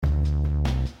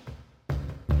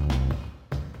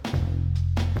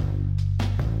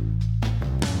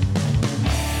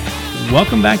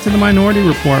Welcome back to the Minority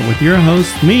Report with your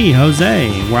host, me, Jose,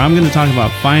 where I'm going to talk about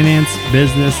finance,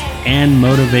 business, and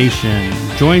motivation.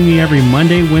 Join me every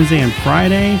Monday, Wednesday, and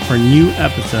Friday for new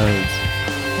episodes.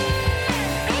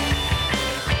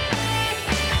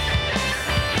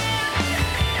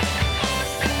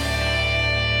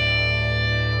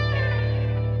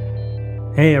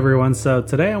 Hey everyone, so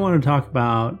today I want to talk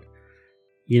about,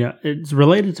 it's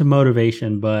related to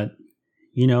motivation, but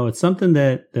it's something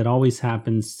that always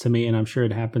happens to me, and I'm sure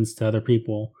it happens to other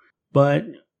people. But,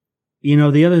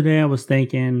 the other day I was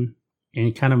thinking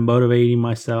and kind of motivating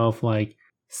myself, like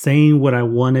saying what I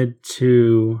wanted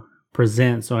to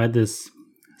present. So I had this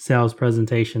sales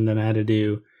presentation that I had to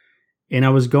do, and I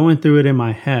was going through it in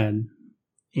my head.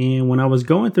 And when I was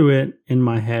going through it in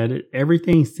my head,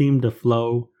 everything seemed to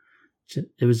flow.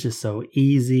 It was just so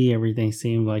easy. Everything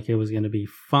seemed like it was going to be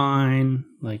fine.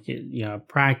 I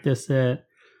practiced it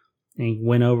and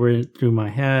went over it through my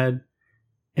head.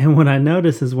 And what I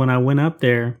noticed is when I went up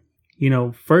there,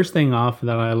 first thing off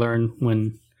that I learned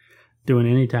when doing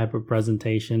any type of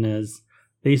presentation is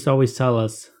they used to always tell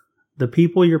us the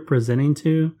people you're presenting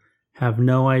to have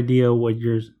no idea what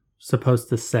you're supposed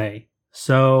to say.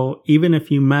 So even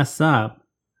if you mess up,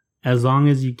 as long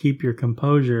as you keep your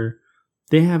composure,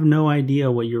 they have no idea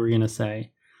what you were going to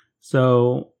say.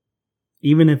 So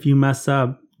even if you mess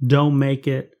up, don't make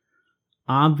it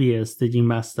obvious that you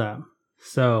messed up.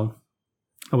 So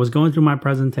I was going through my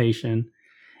presentation,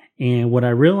 and what I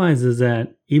realized is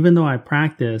that even though I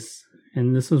practice,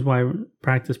 and this is why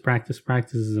practice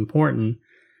is important,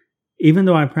 even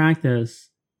though I practice,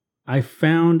 I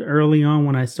found early on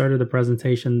when I started the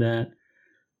presentation that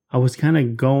I was kind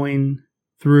of going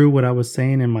through what I was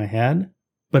saying in my head,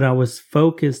 but I was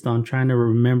focused on trying to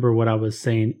remember what I was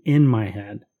saying in my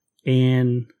head.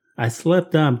 And I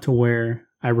slipped up to where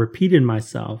I repeated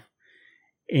myself.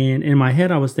 And in my head,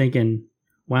 I was thinking,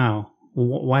 wow,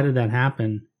 why did that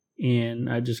happen? And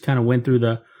I just kind of went through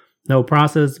the whole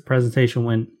process. The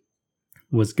presentation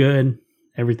was good.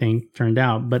 Everything turned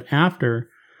out. But after,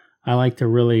 I like to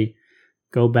really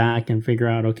go back and figure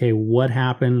out, okay, what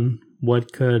happened?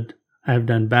 What could I have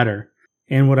done better?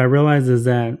 And what I realized is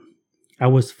that I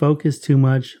was focused too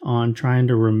much on trying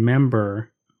to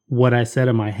remember what I said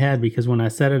in my head, because when I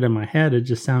said it in my head, it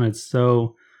just sounded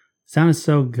so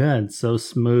good, so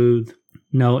smooth,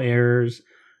 no errors,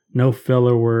 no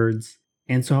filler words.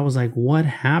 And so I was like, what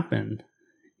happened?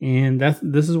 And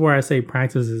this is where I say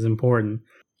practice is important.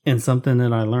 And something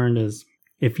that I learned is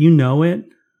if you know it,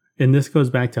 and this goes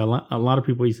back to a lot of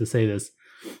people used to say this,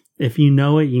 if you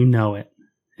know it, you know it.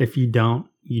 If you don't,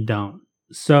 you don't.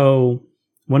 So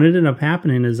what ended up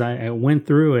happening is I went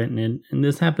through it, and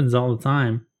this happens all the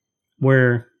time,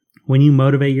 where when you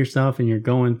motivate yourself and you're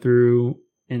going through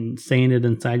and saying it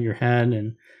inside your head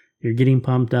and you're getting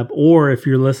pumped up, or if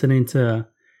you're listening to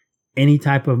any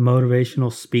type of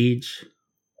motivational speech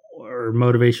or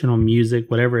motivational music,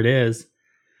 whatever it is,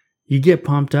 you get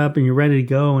pumped up and you're ready to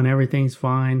go and everything's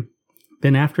fine.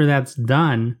 Then after that's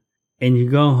done and you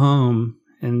go home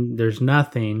and there's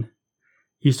nothing,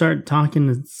 you start talking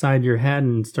inside your head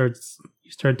and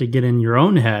you start to get in your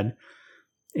own head.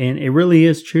 And it really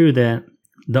is true that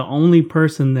the only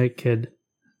person that could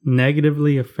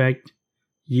negatively affect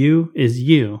you is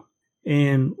you.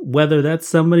 And whether that's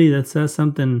somebody that says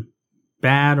something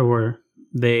bad or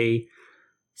they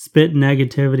spit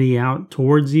negativity out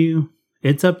towards you,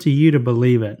 it's up to you to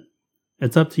believe it.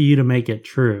 It's up to you to make it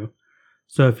true.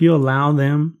 So if you allow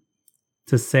them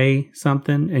to say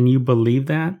something and you believe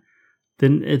that,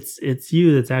 then it's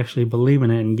you that's actually believing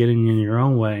it and getting in your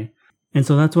own way. And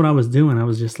so that's what I was doing. I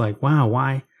was just like, wow,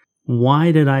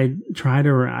 why did I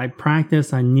I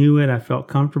practiced, I knew it, I felt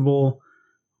comfortable.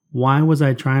 Why was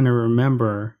I trying to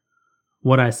remember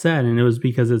what I said? And it was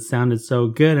because it sounded so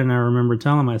good. And I remember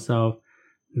telling myself,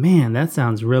 man, that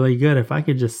sounds really good. If I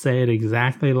could just say it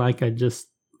exactly like I just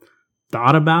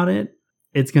thought about it,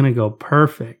 it's going to go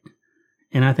perfect.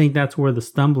 And I think that's where the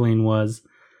stumbling was,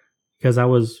 because I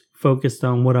was focused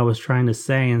on what I was trying to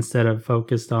say instead of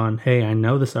focused on, hey, I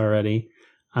know this already.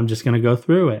 I'm just going to go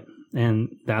through it. And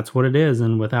that's what it is.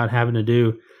 And without having to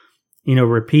do,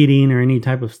 repeating or any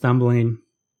type of stumbling.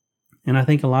 And I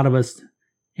think a lot of us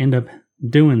end up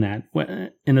doing that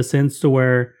in a sense to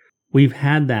where we've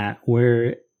had that,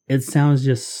 where it sounds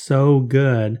just so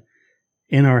good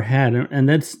in our head. And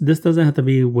this doesn't have to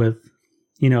be with,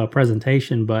 a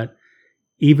presentation, but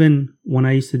even when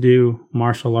I used to do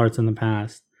martial arts in the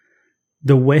past,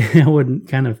 the way I would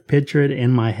kind of picture it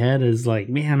in my head is like,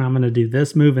 man, I'm going to do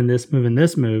this move and this move and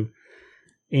this move.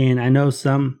 And I know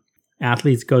some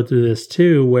athletes go through this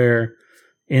too, where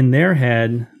in their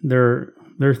head, they're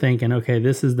they're thinking, okay,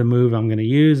 this is the move I'm going to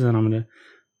use, and I'm going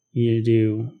to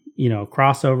do,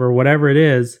 crossover, whatever it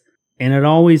is. And it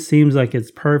always seems like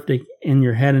it's perfect in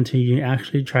your head until you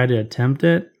actually try to attempt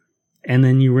it. And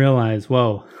then you realize,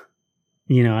 whoa,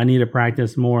 I need to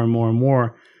practice more and more and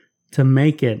more to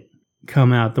make it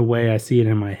come out the way I see it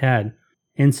in my head.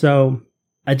 And so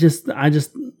I just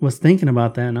was thinking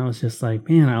about that, and I was just like,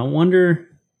 man, I wonder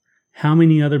how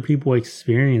many other people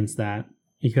experience that,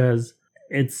 because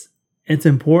it's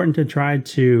important to try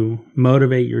to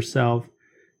motivate yourself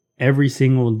every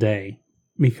single day,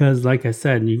 because like I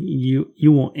said, you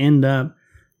will end up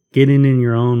getting in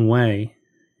your own way.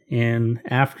 And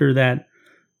after that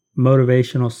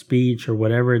motivational speech or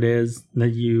whatever it is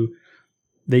that you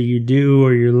do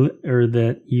or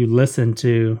that you listen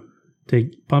to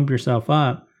pump yourself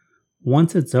up,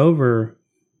 once it's over,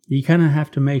 you kind of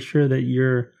have to make sure that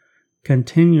you're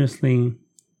continuously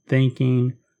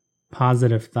thinking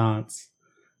positive thoughts.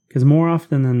 Because more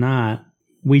often than not,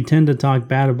 we tend to talk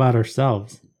bad about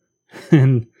ourselves.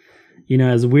 And,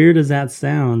 as weird as that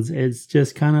sounds, it's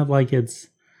just kind of like it's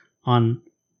on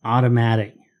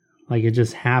automatic. Like it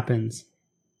just happens.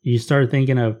 You start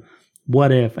thinking of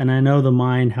what if, and I know the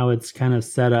mind, how it's kind of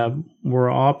set up. We're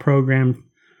all programmed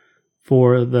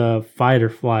for the fight or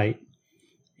flight.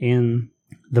 And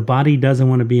the body doesn't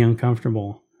want to be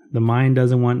uncomfortable. The mind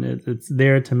doesn't want it. It's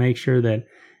there to make sure that,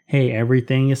 hey,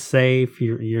 everything is safe.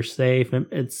 You're safe.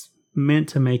 It's meant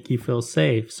to make you feel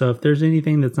safe. So if there's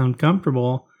anything that's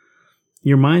uncomfortable,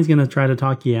 your mind's going to try to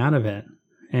talk you out of it.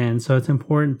 And so it's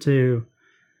important to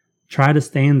try to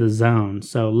stay in the zone.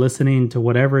 So listening to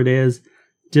whatever it is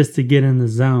just to get in the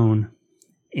zone.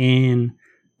 And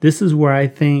this is where I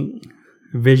think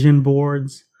vision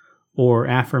boards or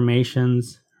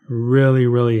affirmations really,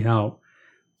 really help.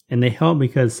 And they help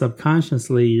because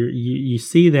subconsciously you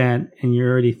see that and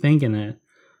you're already thinking it.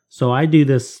 So I do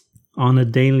this on a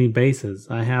daily basis.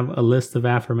 I have a list of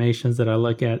affirmations that I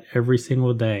look at every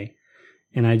single day,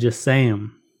 and I just say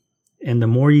them. And the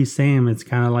more you say them, it's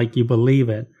kind of like you believe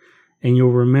it, and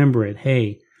you'll remember it.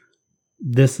 Hey,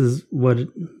 this is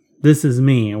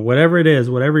me, and whatever it is,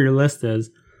 whatever your list is,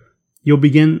 you'll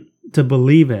begin to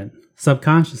believe it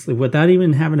subconsciously without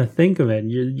even having to think of it.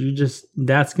 You just,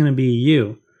 that's going to be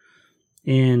you.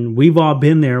 And we've all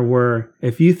been there where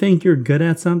if you think you're good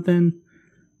at something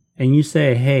and you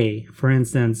say, hey, for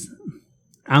instance,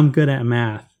 I'm good at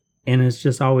math, and it's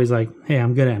just always like, hey,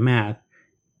 I'm good at math.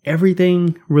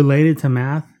 Everything related to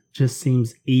math just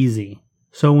seems easy.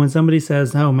 So when somebody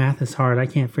says, oh, math is hard, I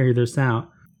can't figure this out,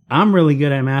 I'm really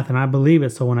good at math and I believe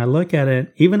it. So when I look at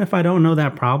it, even if I don't know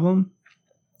that problem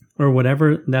or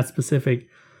whatever that specific,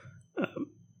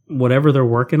 whatever they're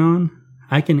working on,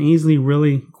 I can easily,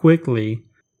 really quickly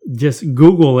just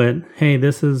Google it. Hey,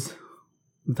 this is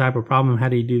the type of problem. How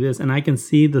do you do this? And I can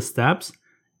see the steps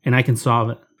and I can solve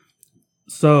it.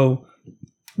 So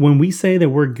when we say that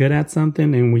we're good at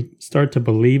something and we start to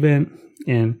believe it,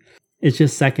 and it's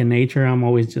just second nature, I'm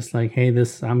always just like, hey,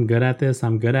 I'm good at this.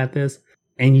 I'm good at this.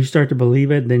 And you start to believe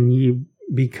it, then you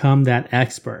become that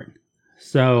expert.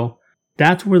 So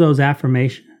that's where those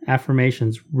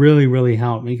affirmations really, really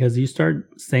help, because you start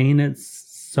saying it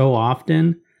so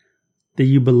often that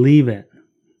you believe it,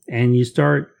 and you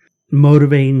start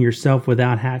motivating yourself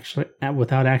without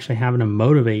actually having to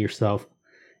motivate yourself.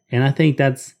 And I think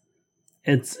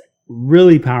it's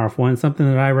really powerful, and something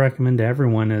that I recommend to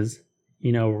everyone is,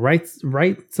 write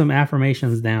some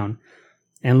affirmations down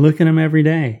and look at them every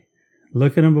day.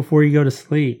 Look at them before you go to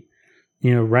sleep.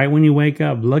 Right when you wake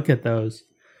up, look at those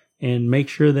and make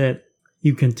sure that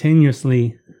you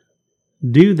continuously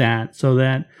do that so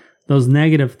that those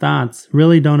negative thoughts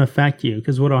really don't affect you.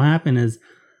 Because what will happen is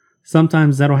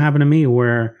sometimes that'll happen to me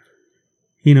where,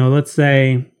 let's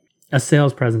say a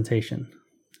sales presentation,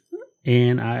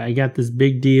 and I got this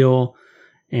big deal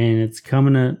and it's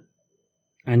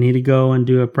I need to go and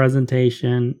do a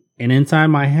presentation. And inside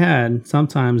my head,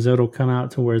 sometimes it'll come out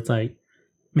to where it's like,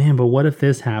 man, but what if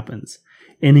this happens?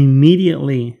 And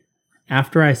immediately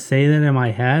after I say that in my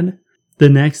head, the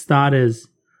next thought is,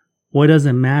 well, it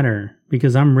doesn't matter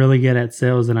because I'm really good at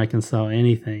sales and I can sell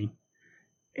anything.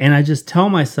 And I just tell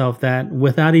myself that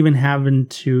without even having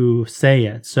to say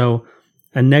it. So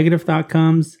a negative thought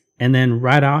comes, and then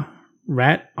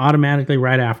automatically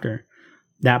right after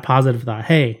that positive thought,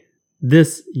 hey,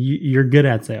 you're good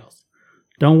at sales.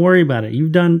 Don't worry about it.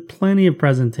 You've done plenty of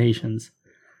presentations.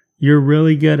 You're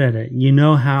really good at it. You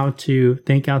know how to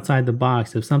think outside the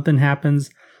box. If something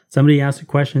happens, somebody asks a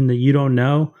question that you don't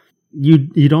know,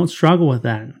 you don't struggle with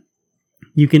that.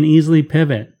 You can easily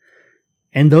pivot.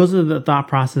 And those are the thought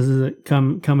processes that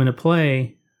come into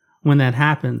play when that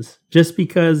happens. Just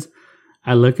because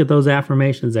I look at those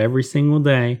affirmations every single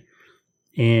day.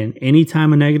 And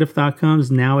anytime a negative thought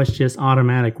comes, now it's just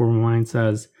automatic where my mind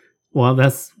says, well,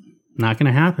 that's not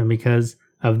going to happen because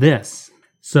of this.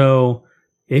 So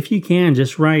if you can,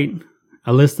 just write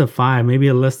a list of 5, maybe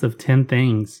a list of 10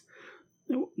 things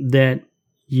that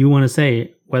you want to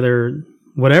say,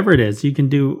 whatever it is, you can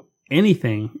do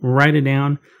anything. Write it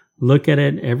down, look at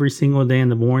it every single day in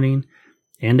the morning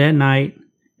and at night,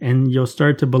 and you'll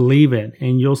start to believe it.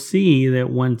 And you'll see that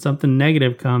when something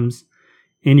negative comes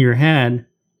in your head,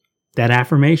 that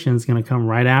affirmation is going to come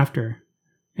right after.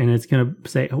 And it's going to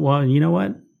say, well, you know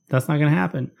what? That's not going to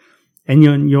happen. And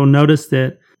you'll notice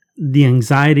that the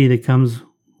anxiety that comes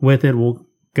with it will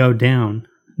go down.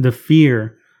 The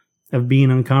fear of being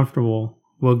uncomfortable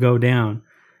will go down.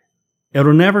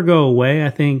 It'll never go away. I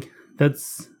think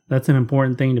that's an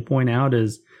important thing to point out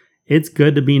is it's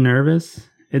good to be nervous.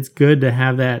 It's good to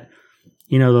have that,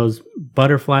 those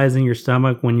butterflies in your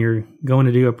stomach when you're going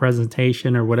to do a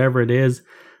presentation or whatever it is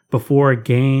before a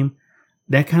game.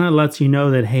 That kind of lets you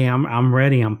know that, hey, I'm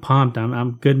ready. I'm pumped.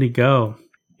 I'm good to go.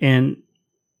 And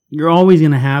you're always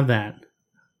going to have that.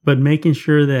 But making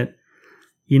sure that,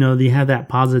 you have that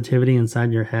positivity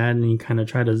inside your head and you kind of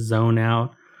try to zone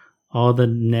out all the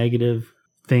negative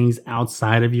things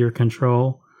outside of your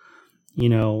control.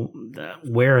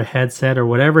 Wear a headset or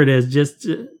whatever it is,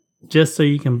 just so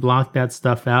you can block that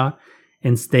stuff out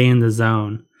and stay in the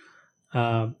zone.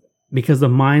 Because the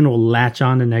mind will latch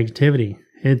on to negativity.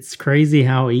 It's crazy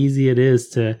how easy it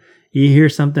is you hear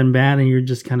something bad and you're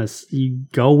just you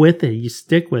go with it, you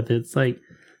stick with it. It's like,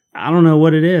 I don't know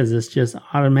what it is. It's just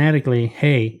automatically,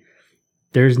 hey,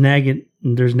 there's negativity.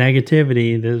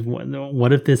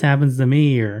 What if this happens to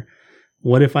me? Or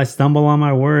what if I stumble on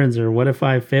my words? Or what if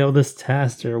I fail this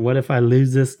test? Or what if I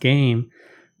lose this game?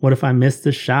 What if I miss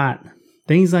the shot?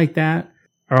 Things like that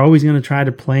are always going to try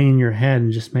to play in your head,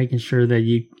 and just making sure that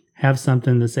you have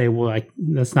something to say, well,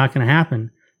 that's not going to happen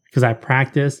because I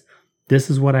practiced. This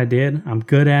is what I did. I'm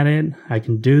good at it. I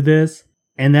can do this.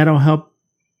 And that'll help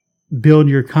build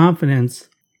your confidence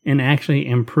and actually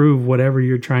improve whatever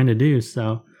you're trying to do.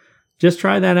 So just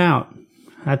try that out.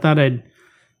 I thought I'd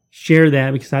share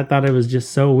that because I thought it was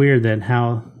just so weird that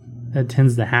how that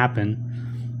tends to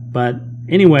happen. But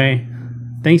anyway,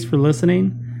 thanks for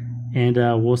listening, and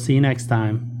we'll see you next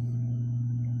time.